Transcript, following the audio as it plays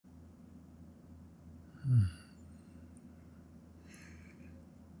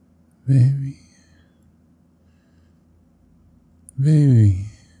Baby. Baby,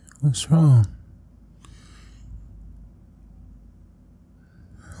 what's wrong?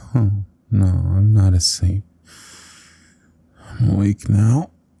 Oh, no, I'm not asleep. I'm awake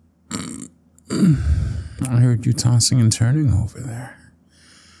now. I heard you tossing and turning over there.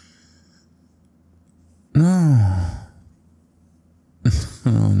 No.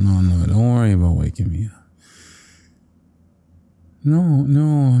 No, don't worry about waking me up. No,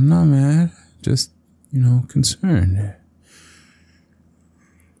 I'm not mad. Just, concerned.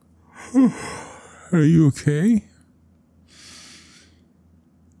 Are you okay?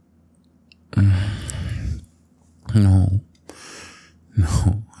 No,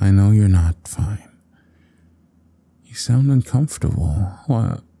 I know you're not fine. You sound uncomfortable.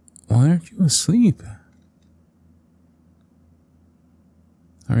 Why aren't you asleep?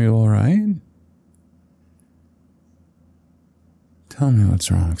 Are you alright? Tell me what's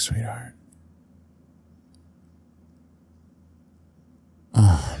wrong, sweetheart.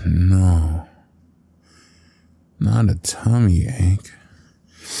 Oh, no. Not a tummy ache.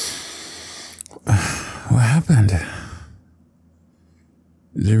 What happened?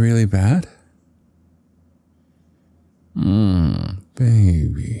 Is it really bad?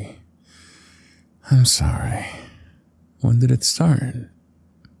 Baby. I'm sorry. When did it start?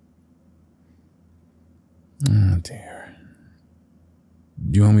 Oh, dear.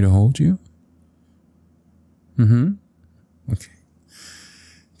 Do you want me to hold you? Okay.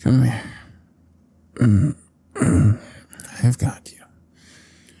 Come here. I've got you.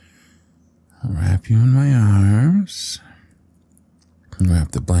 I'll wrap you in my arms. And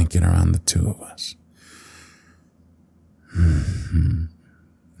wrap the blanket around the two of us.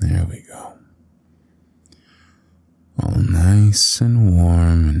 There we go. All nice and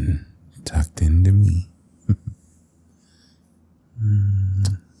warm and tucked into me.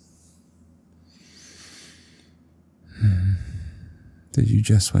 Did you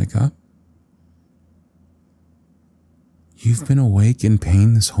just wake up? You've been awake in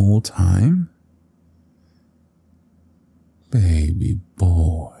pain this whole time? Baby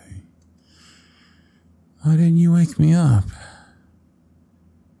boy. Why didn't you wake me up?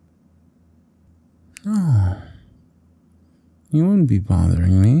 No. You wouldn't be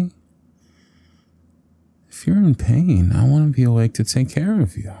bothering me. If you're in pain, I want to be awake to take care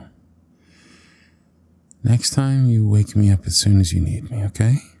of you. Next time, you wake me up as soon as you need me,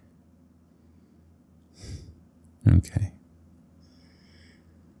 okay? Okay.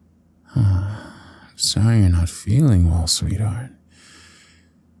 I'm sorry you're not feeling well, sweetheart.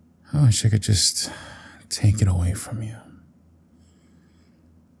 I wish I could just take it away from you.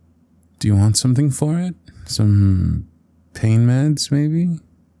 Do you want something for it? Some pain meds, maybe?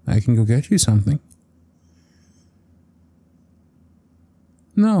 I can go get you something.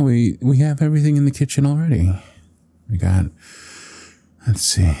 No, we have everything in the kitchen already. We got, let's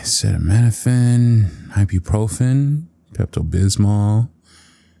see, acetaminophen, ibuprofen, Pepto-Bismol.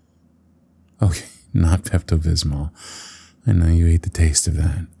 Okay, not Pepto-Bismol. I know you hate the taste of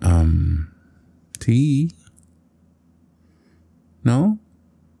that. Tea? No?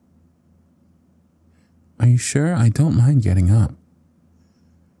 Are you sure? I don't mind getting up.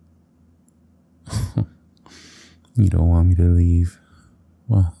 You don't want me to leave?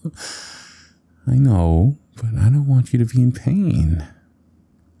 Well, I know, but I don't want you to be in pain.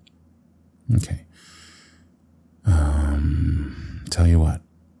 Okay. Tell you what.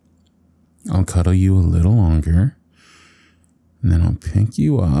 I'll cuddle you a little longer, and then I'll pick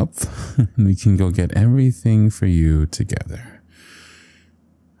you up, and we can go get everything for you together.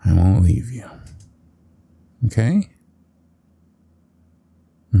 I won't leave you. Okay?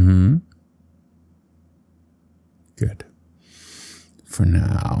 Good. For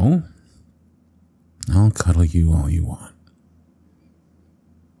now, I'll cuddle you all you want.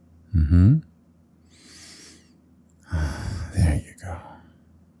 There you go.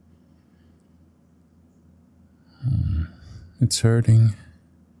 It's hurting.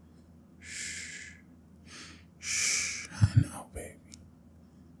 Shh. I know, baby.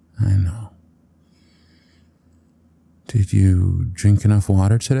 I know. Did you drink enough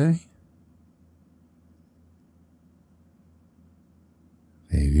water today?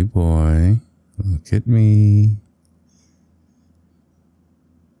 Baby boy, look at me.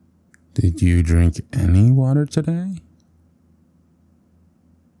 Did you drink any water today?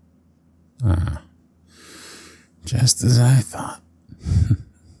 Just as I thought.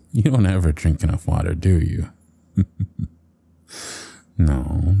 You don't ever drink enough water, do you?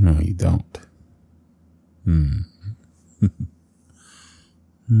 No, you don't.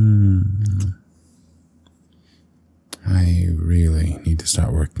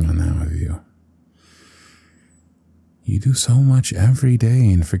 working on that with you. You do so much every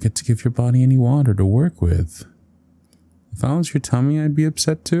day and forget to give your body any water to work with. If I was your tummy, I'd be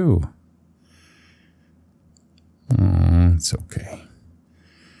upset too. Oh, it's okay.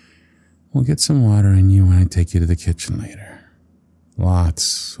 We'll get some water in you when I take you to the kitchen later.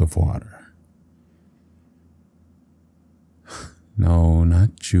 Lots of water. No,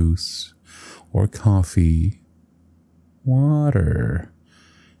 not juice or coffee. Water.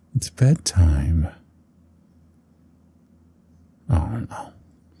 It's bedtime. Oh, no.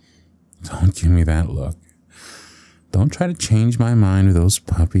 Don't give me that look. Don't try to change my mind with those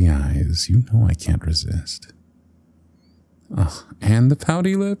puppy eyes. You know I can't resist. Oh, and the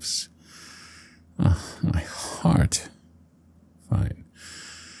pouty lips? Oh, my heart. Fine.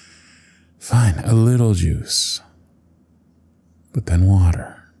 Fine, a little juice. But then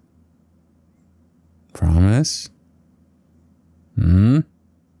water. Promise?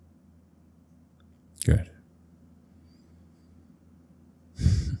 Good.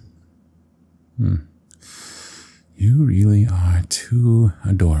 You really are too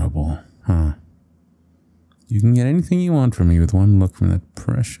adorable, huh? You can get anything you want from me with one look from that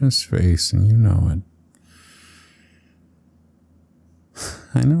precious face, and you know it.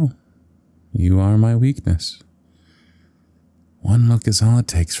 I know. You are my weakness. One look is all it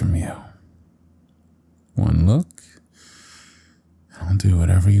takes from you. One look, I'll do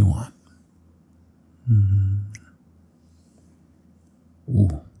whatever you want.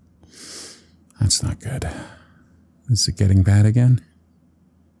 Ooh, that's not good. Is it getting bad again?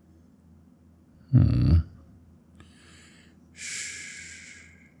 Shh.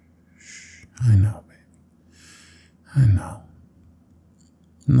 I know, baby. I know.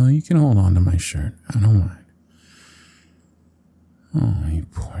 No, you can hold on to my shirt. I don't mind. Oh, you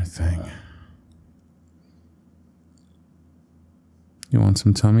poor thing. You want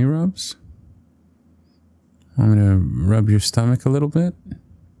some tummy rubs? Want me to rub your stomach a little bit?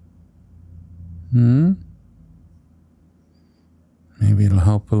 Maybe it'll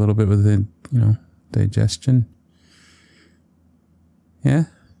help a little bit with the, digestion. Yeah?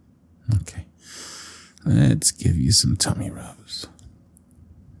 Okay. Let's give you some tummy rubs.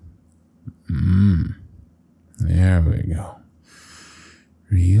 There we go.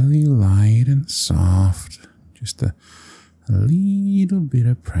 Really light and soft. Just a little bit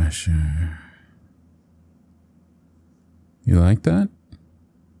of pressure. You like that?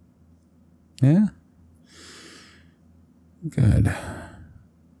 Yeah? Good.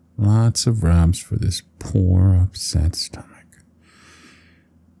 Lots of rubs for this poor, upset stomach.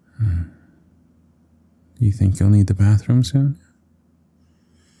 You think you'll need the bathroom soon?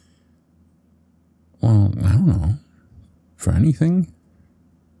 Well, I don't know. For anything?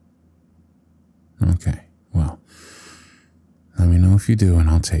 Okay, well, let me know if you do and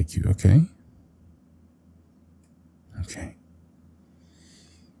I'll take you, okay? Okay.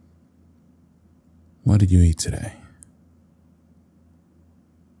 What did you eat today?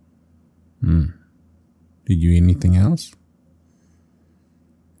 Did you eat anything else?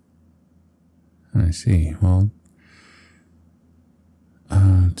 I see. Well,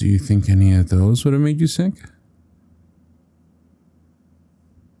 do you think any of those would have made you sick?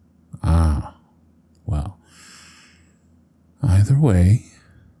 Well, either way,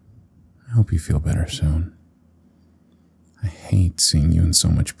 I hope you feel better soon. I hate seeing you in so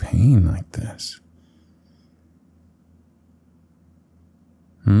much pain like this.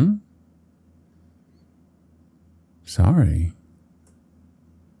 Sorry.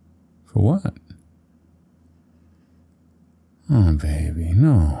 For what? Oh, baby,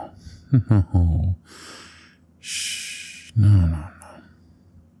 no. No. Shh. No.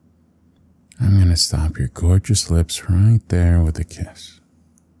 I'm going to stop your gorgeous lips right there with a kiss.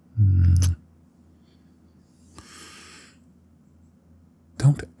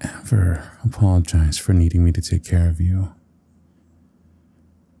 Don't ever apologize for needing me to take care of you.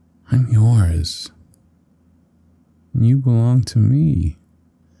 I'm yours. You belong to me.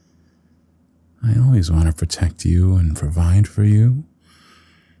 I always want to protect you and provide for you.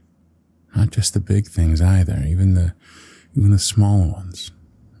 Not just the big things either, even the small ones,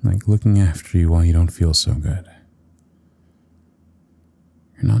 like looking after you while you don't feel so good.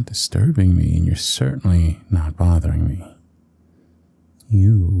 You're not disturbing me, and you're certainly not bothering me.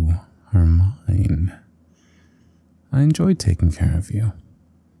 You are mine. I enjoy taking care of you.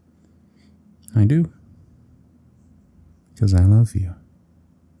 I do. Because I love you.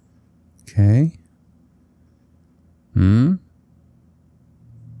 Okay?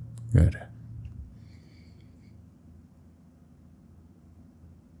 Good.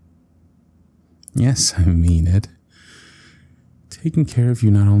 Yes, I mean it. taking care of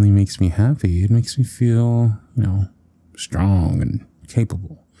you not only makes me happy, it makes me feel, strong and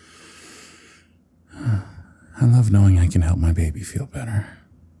capable. I love knowing I can help my baby feel better.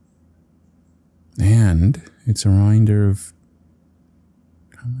 And it's a reminder of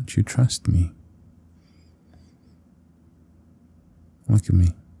how much you trust me. Look at me.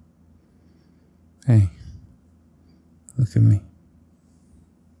 Hey, look at me.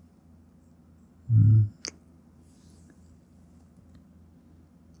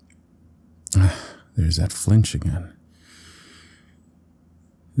 There's that flinch again.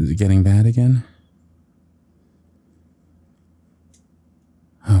 Is it getting bad again?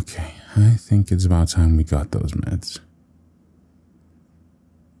 Okay, I think it's about time we got those meds.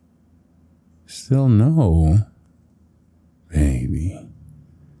 Still no. Baby.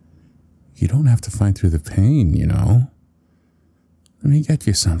 You don't have to fight through the pain, Let me get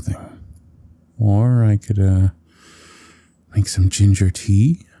you something. Or I could, make some ginger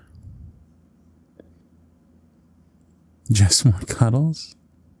tea. Just more cuddles?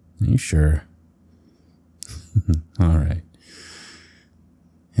 Are you sure? All right.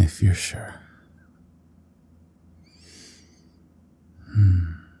 If you're sure.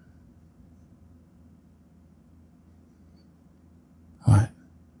 What?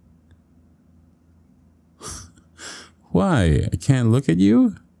 Why? I can't look at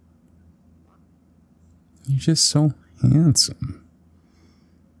you? You're just so handsome.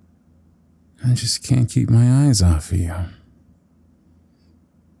 I just can't keep my eyes off of you.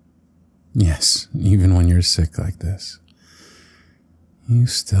 Yes, even when you're sick like this, you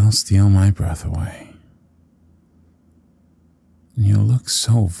still steal my breath away. And you look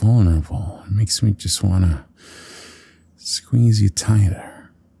so vulnerable. It makes me just want to squeeze you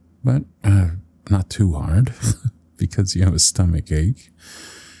tighter. But not too hard, because you have a stomach ache.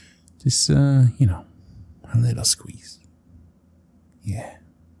 Just, a little squeeze. Yeah.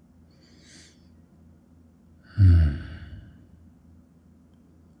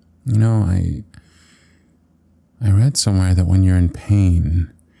 I read somewhere that when you're in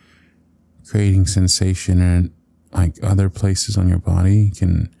pain, creating sensation in other places on your body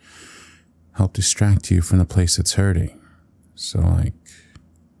can help distract you from the place that's hurting. So why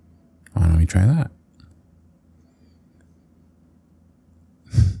don't we try that?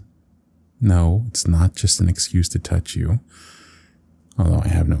 No, it's not just an excuse to touch you. Although I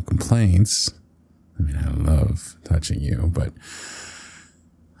have no complaints. I love touching you, but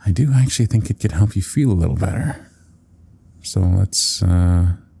I do actually think it could help you feel a little better. So let's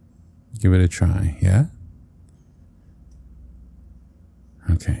give it a try, yeah?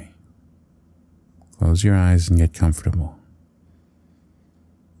 Okay. Close your eyes and get comfortable.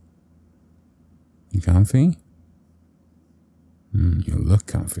 You comfy? You look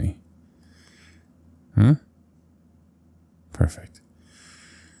comfy. Huh? Perfect.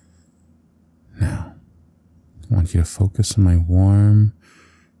 Now, I want you to focus on my warm,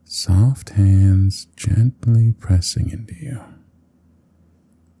 soft hands gently pressing into you.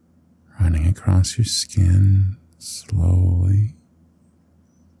 Running across your skin slowly.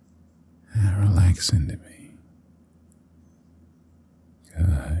 And relax into me.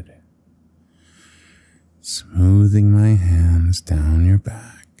 Good. Smoothing my hands down your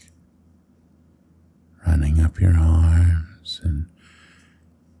back. Running up your arms and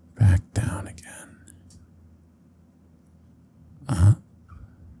back down again. Up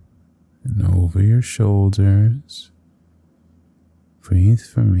and over your shoulders. Breathe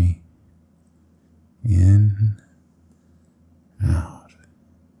for me. In, out.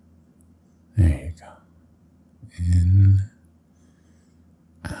 There you go. In,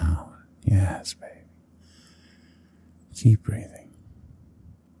 out. Yes, baby. Keep breathing.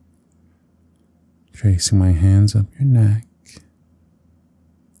 Tracing my hands up your neck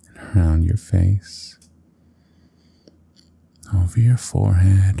and around your face, over your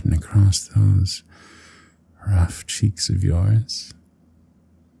forehead and across those rough cheeks of yours.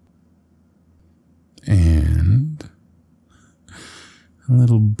 And a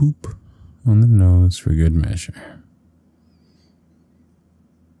little boop on the nose for good measure.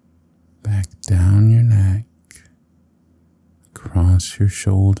 Back down your neck, across your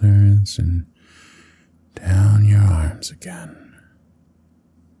shoulders, and down your arms again.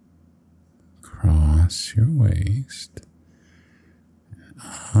 Across your waist,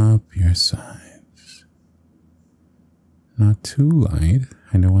 and up your sides. Not too light.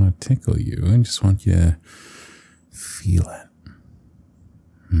 I don't want to tickle you. I just want you to feel it.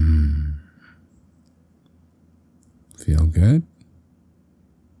 Feel good?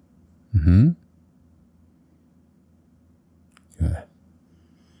 Good.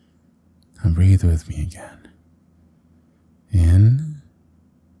 Now breathe with me again. In,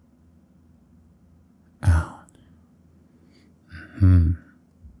 out.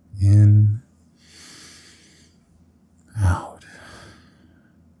 In, out.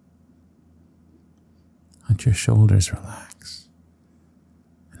 Let your shoulders relax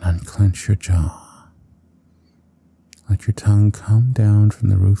and unclench your jaw. Let your tongue come down from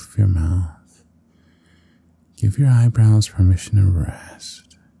the roof of your mouth. Give your eyebrows permission to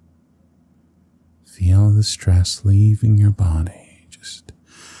rest. Feel the stress leaving your body. Just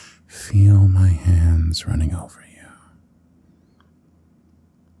feel my hands running over you.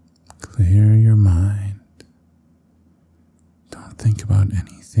 Clear your mind. Don't think about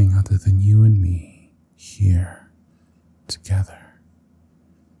anything other than you and me here together.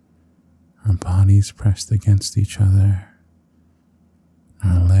 Our bodies pressed against each other.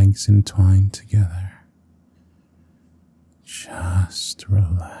 Our legs entwined together. Just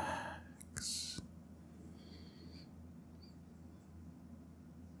relax.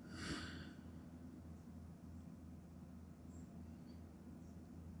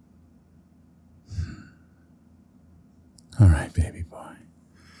 All right, baby boy.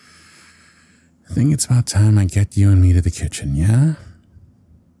 I think it's about time I get you and me to the kitchen, yeah?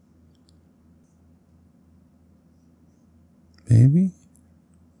 Baby?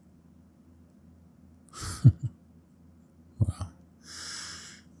 Well,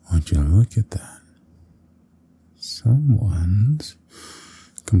 would you look at that? Someone's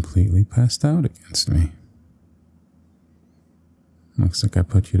completely passed out against me. Looks like I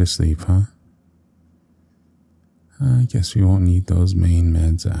put you to sleep, huh? I guess we won't need those main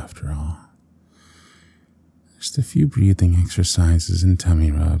meds after all. Just a few breathing exercises and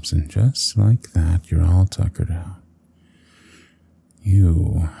tummy rubs, and just like that, you're all tuckered out.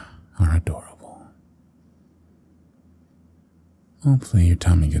 You are adorable. Hopefully your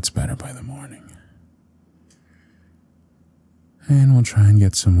tummy gets better by the morning. And we'll try and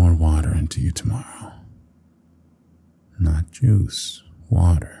get some more water into you tomorrow. Not juice,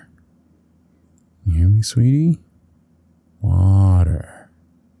 water. You hear me, sweetie? Water.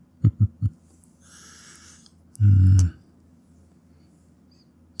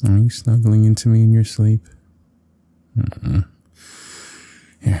 Are you snuggling into me in your sleep?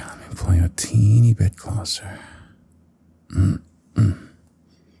 Here, let me pull you a teeny bit closer. There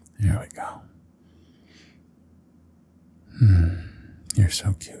we go. You're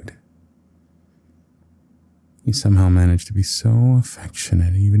so cute. You somehow manage to be so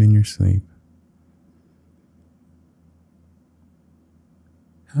affectionate even in your sleep.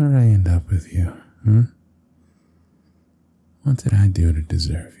 How did I end up with you, What did I do to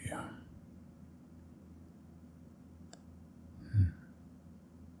deserve you?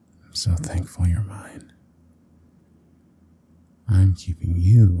 I'm so thankful you're mine. I'm keeping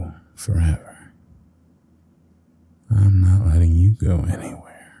you forever. I'm not letting you go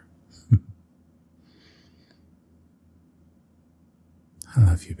anywhere. I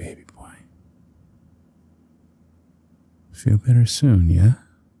love you, baby boy. Feel better soon, yeah?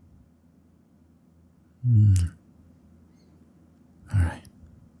 All right.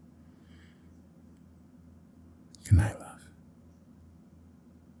 Good night, love.